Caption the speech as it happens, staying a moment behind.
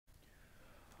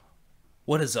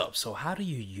What is up? So how do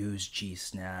you use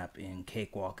gsnap in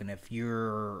Cakewalk? And if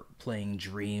you're playing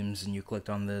Dreams and you clicked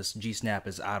on this, gsnap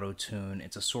is autotune.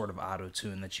 It's a sort of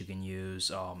autotune that you can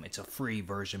use. It's a free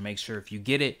version. Make sure if you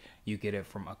get it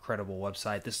from a credible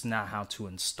website. This is not how to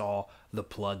install the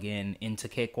plugin into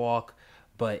Cakewalk,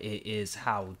 but it is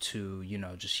how to,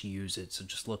 just use it. So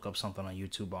just look up something on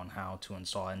YouTube on how to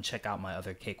install it and check out my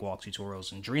other Cakewalk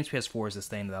tutorials. And Dreams PS4 is this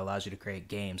thing that allows you to create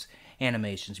games,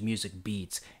 animations, music,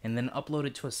 beats, and then upload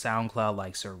it to a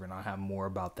SoundCloud-like server. And I'll have more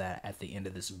about that at the end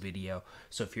of this video.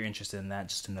 So if you're interested in that,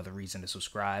 just another reason to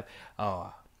subscribe.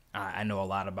 I know a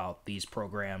lot about these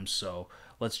programs, so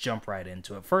let's jump right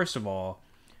into it. First of all,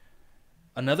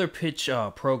 another pitch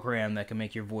program that can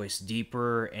make your voice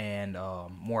deeper and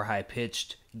more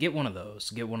high-pitched. Get one of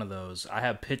those. I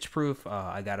have Pitch Proof.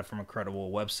 I got it from a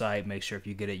credible website. Make sure if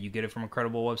you get it from a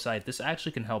credible website. This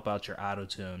actually can help out your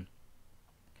auto-tune.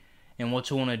 And what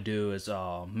you want to do is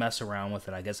mess around with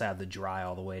it. I guess I have the dry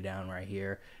all the way down right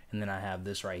here, and then I have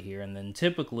this right here. And then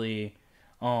typically,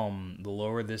 the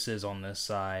lower this is on this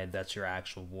side, that's your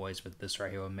actual voice, but this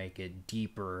right here will make it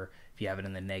deeper if you have it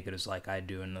in the negatives like I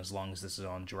do, and as long as this is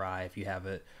on dry. If you have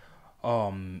it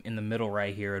in the middle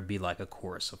right here, it'd be like a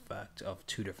chorus effect of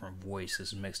two different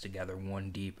voices mixed together, one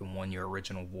deep and one your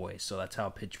original voice. So that's how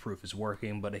Pitch Proof is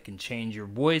working, but it can change your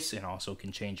voice and also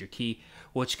can change your key,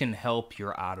 which can help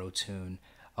your auto-tune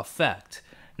effect.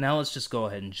 Now let's just go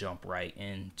ahead and jump right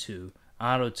into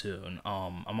auto-tune.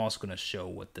 I'm also going to show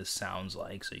what this sounds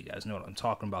like so you guys know what I'm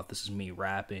talking about. This is me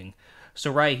rapping. So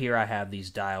right here I have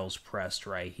these dials pressed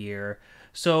right here.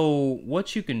 So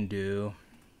what you can do,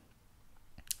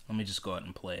 let me just go ahead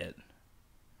and play it.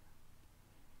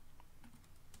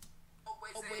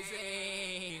 Always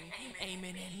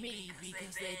aiming at me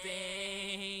because they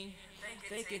think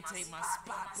they can take my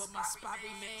spot, but my spot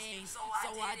remains. So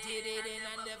I did it and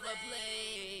I never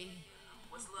play.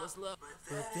 What's love?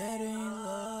 But that ain't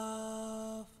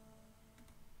love.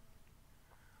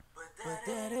 But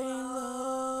that ain't love.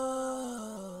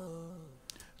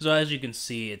 So as you can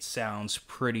see, it sounds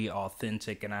pretty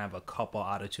authentic, and I have a couple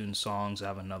autotune songs. I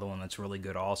have another one that's really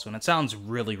good also, and it sounds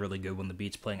really, really good when the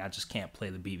beat's playing. I just can't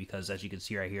play the beat because, as you can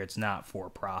see right here, it's not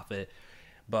for profit.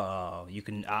 But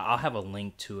I'll have a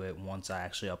link to it once I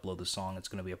actually upload the song. It's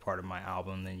going to be a part of my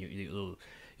album, then you'll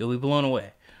be blown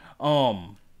away.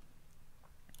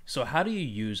 So how do you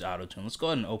use autotune? Let's go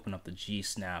ahead and open up the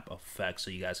gsnap effect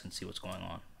so you guys can see what's going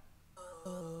on.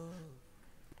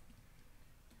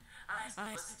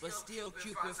 But still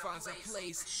Cupid finds a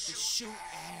place to shoot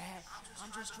at.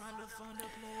 I'm just trying to find a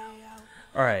play out.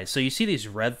 Alright, so you see these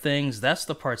red things? That's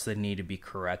the parts that need to be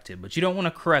corrected. But you don't want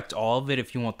to correct all of it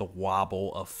if you want the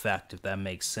wobble effect, if that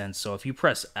makes sense. So if you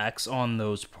press X on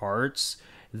those parts,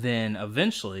 then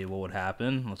eventually what would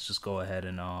happen, let's just go ahead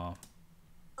and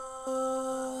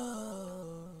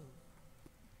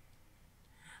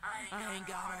I ain't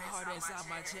got a heart inside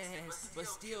my chest, but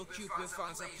still Cupid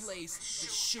finds a place to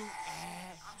shoot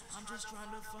at. I'm just trying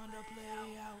to find a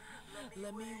play out.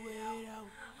 Let me wait out.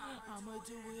 I'ma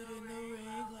do it in the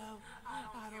rain cloud. I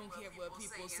don't care what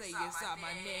people say inside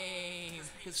my name.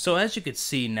 So as you can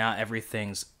see, now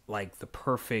everything's like the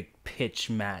perfect pitch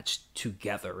matched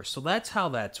together. So that's how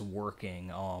that's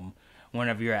working.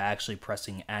 Whenever you're actually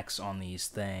pressing X on these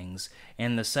things.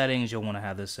 In the settings, you'll want to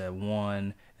have this at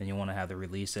 1, then you want to have the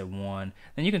release at 1.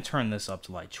 Then you can turn this up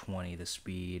to like 20, the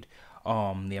speed.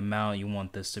 The amount you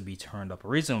want this to be turned up a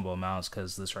reasonable amount,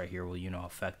 because this right here will,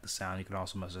 affect the sound. You can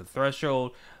also mess with the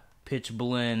threshold, pitch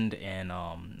blend, and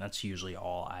that's usually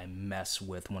all I mess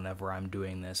with whenever I'm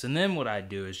doing this. And then what I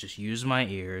do is just use my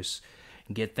ears,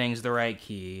 get things the right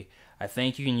key. I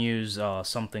think you can use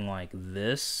something like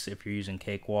this if you're using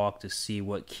Cakewalk to see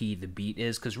what key the beat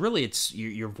is, because really it's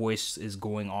your voice is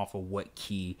going off of what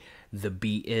key the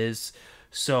beat is.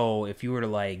 So if you were to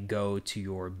like go to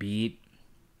your beat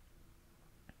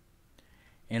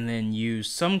and then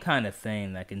use some kind of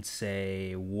thing that can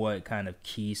say what kind of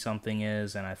key something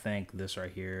is, and I think this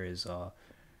right here is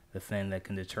the thing that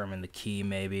can determine the key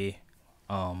maybe.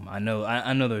 I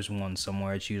know there's one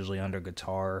somewhere. It's usually under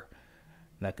guitar.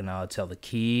 That can now tell the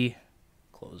key.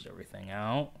 Close everything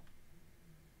out.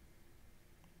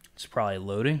 It's probably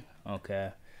loading. Okay.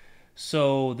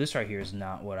 So this right here is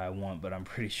not what I want, but I'm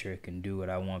pretty sure it can do what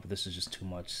I want, but this is just too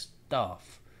much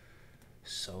stuff.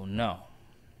 So no,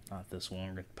 not this one.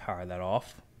 We're going to power that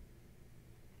off.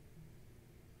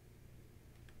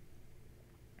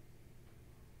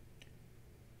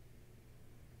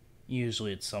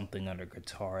 Usually it's something under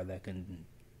guitar that can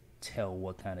tell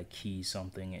what kind of key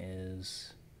something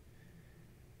is.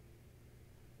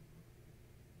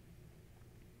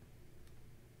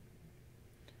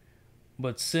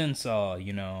 But since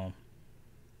you know,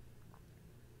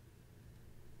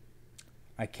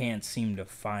 I can't seem to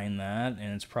find that,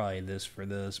 and it's probably this for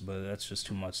this, but that's just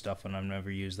too much stuff and I've never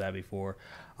used that before.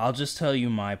 I'll just tell you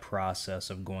my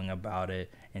process of going about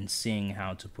it and seeing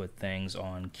how to put things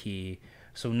on key.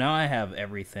 So now I have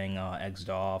everything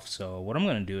exited off, so what I'm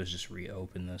going to do is just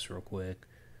reopen this real quick.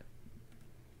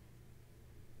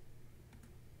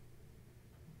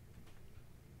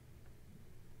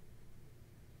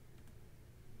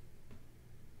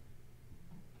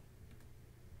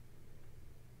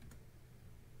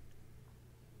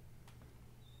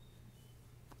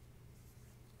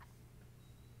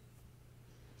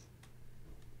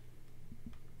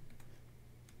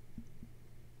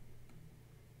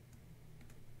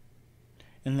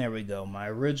 And there we go. My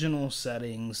original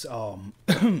settings,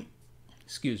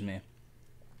 excuse me,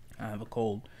 I have a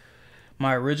cold.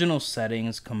 My original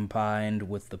settings combined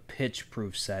with the pitch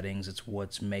proof settings, it's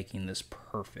what's making this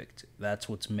perfect. That's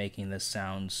what's making this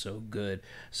sound so good.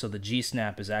 So the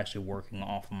gsnap is actually working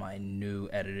off of my new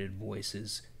edited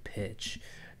voices pitch.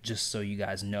 Just so you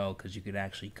guys know, because you could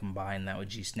actually combine that with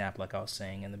gsnap like I was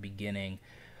saying in the beginning.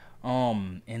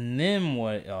 And then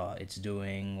what it's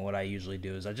doing, what I usually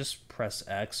do is I just press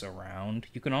X around.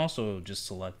 You can also just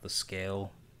select the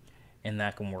scale, and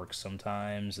that can work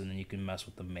sometimes, and then you can mess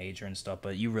with the major and stuff,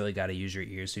 but you really got to use your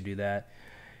ears to do that.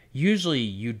 Usually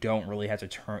you don't really have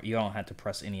to you don't have to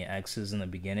press any X's in the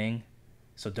beginning,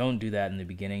 so don't do that in the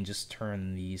beginning. Just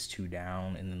turn these two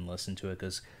down and then listen to it,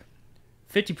 because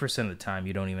 50% of the time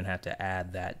you don't even have to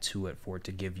add that to it for it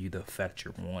to give you the effect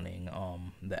you're wanting.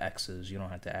 The X's, you don't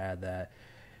have to add that.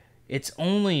 It's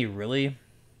only really,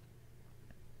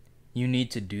 you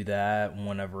need to do that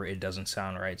whenever it doesn't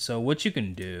sound right. So what you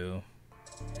can do,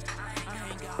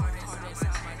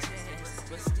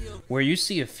 where you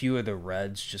see a few of the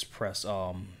reds, just press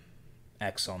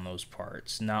X on those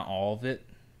parts. Not all of it,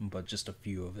 but just a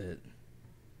few of it.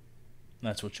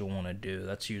 That's what you'll want to do.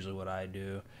 That's usually what I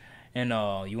do. And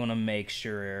you want to make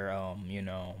sure, you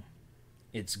know,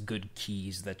 it's good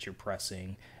keys that you're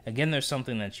pressing. Again, there's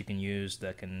something that you can use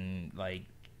that can, like,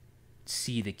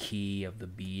 see the key of the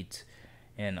beat.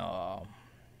 And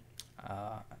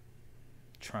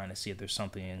trying to see if there's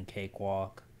something in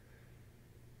Cakewalk.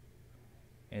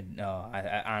 And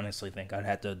I honestly think I'd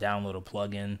have to download a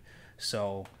plugin.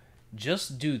 So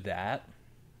just do that,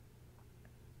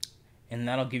 and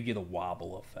that'll give you the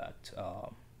wobble effect.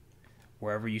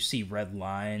 Wherever you see red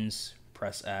lines,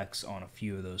 press X on a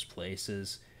few of those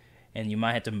places, and you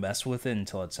might have to mess with it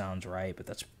until it sounds right, but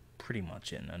that's pretty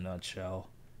much it in a nutshell.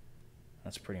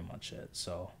 That's pretty much it.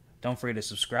 So don't forget to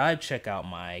subscribe, check out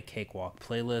my Cakewalk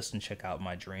playlist, and check out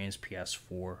my Dreams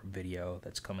PS4 video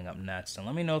that's coming up next. And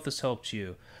let me know if this helps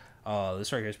you.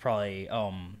 This right here is probably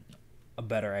a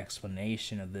better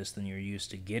explanation of this than you're used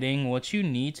to getting. What you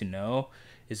need to know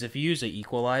is if you use an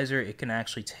equalizer, it can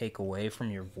actually take away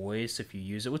from your voice if you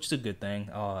use it, which is a good thing.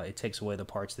 It takes away the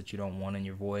parts that you don't want in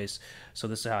your voice. So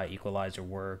this is how an equalizer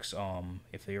works.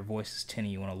 If your voice is tinny,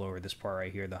 you want to lower this part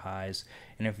right here, the highs.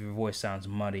 And if your voice sounds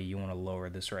muddy, you want to lower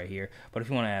this right here. But if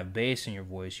you want to have bass in your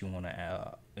voice, you want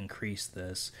to increase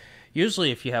this.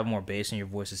 Usually if you have more bass in your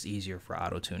voice, it's easier for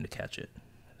autotune to catch it.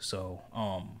 So,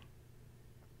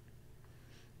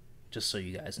 just so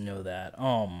you guys know that.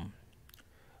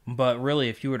 But really,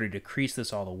 if you were to decrease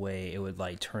this all the way, it would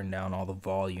like turn down all the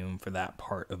volume for that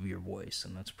part of your voice,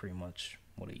 and that's pretty much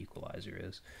what an equalizer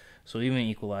is. So even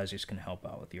equalizers can help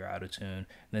out with your autotune.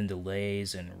 Then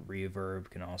delays and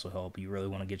reverb can also help. You really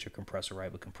want to get your compressor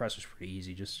right, but compressor's pretty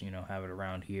easy. Just, you know, have it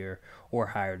around here or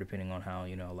higher depending on how,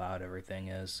 you know, loud everything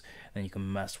is. Then you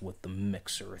can mess with the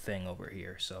mixer thing over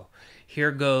here. So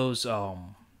here goes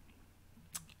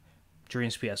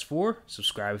Dreams PS4.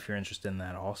 Subscribe if you're interested in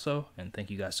that also. And thank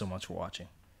you guys so much for watching.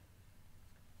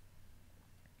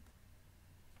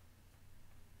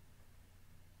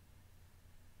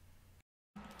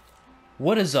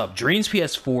 What is up? Dreams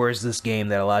PS4 is this game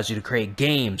that allows you to create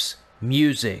games,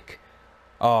 music,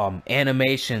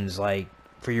 animations like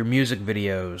for your music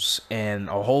videos, and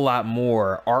a whole lot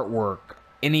more, artwork,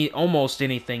 almost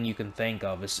anything you can think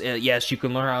of. Yes, you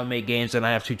can learn how to make games, and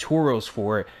I have tutorials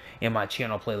for it in my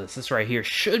channel playlist. This right here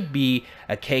should be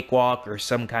a cakewalk or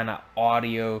some kind of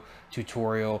audio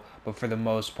tutorial, but for the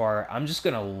most part, I'm just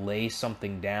gonna lay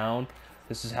something down.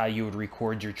 This is how you would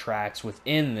record your tracks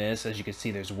within this. As you can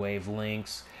see, there's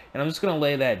wavelengths, and I'm just gonna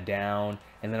lay that down,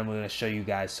 and then I'm gonna show you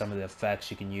guys some of the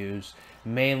effects you can use.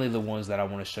 Mainly the ones that I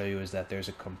want to show you is that there's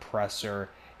a compressor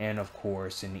and of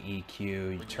course an EQ.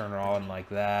 You turn it on like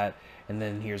that, and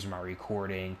then here's my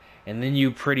recording, and then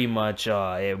you pretty much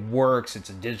it works. It's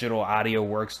a digital audio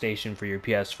workstation for your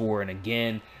PS4. And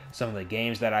again, some of the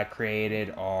games that I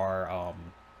created are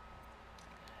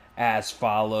as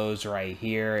follows right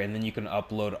here, and then you can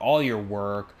upload all your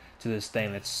work to this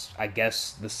thing that's, I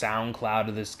guess, the SoundCloud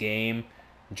of this game,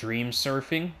 Dream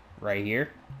Surfing, right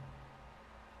here.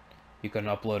 You can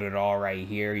upload it all right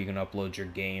here. You can upload your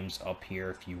games up here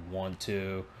if you want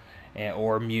to,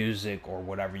 or music or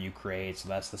whatever you create. So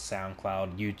that's the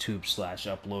SoundCloud YouTube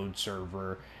 /upload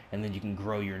server, and then you can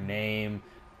grow your name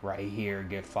right here,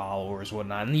 get followers,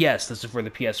 whatnot. And yes, this is for the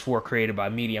PS4, created by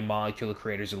Media Molecule,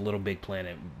 creators of Little Big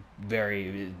Planet.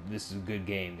 This is a good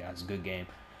game, guys. Good game.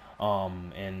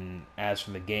 And as for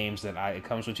the games that it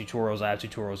comes with tutorials. I have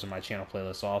tutorials in my channel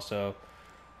playlist also.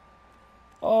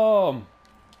 All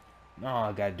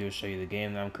I gotta do is show you the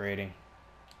game that I'm creating.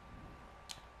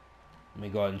 Let me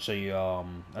go ahead and show you.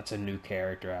 That's a new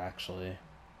character, actually. I'm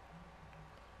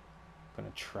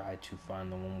gonna try to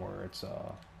find the one where it's there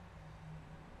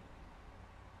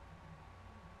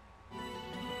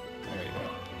you go.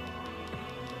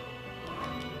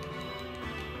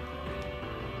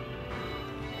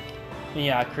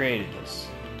 Yeah, I created this.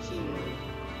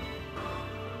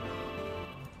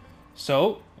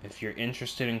 So, if you're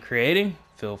interested in creating,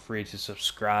 feel free to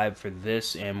subscribe for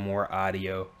this and more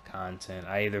audio content.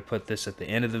 I either put this at the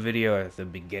end of the video or at the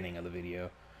beginning of the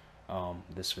video,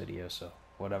 this video, so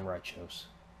whatever I chose.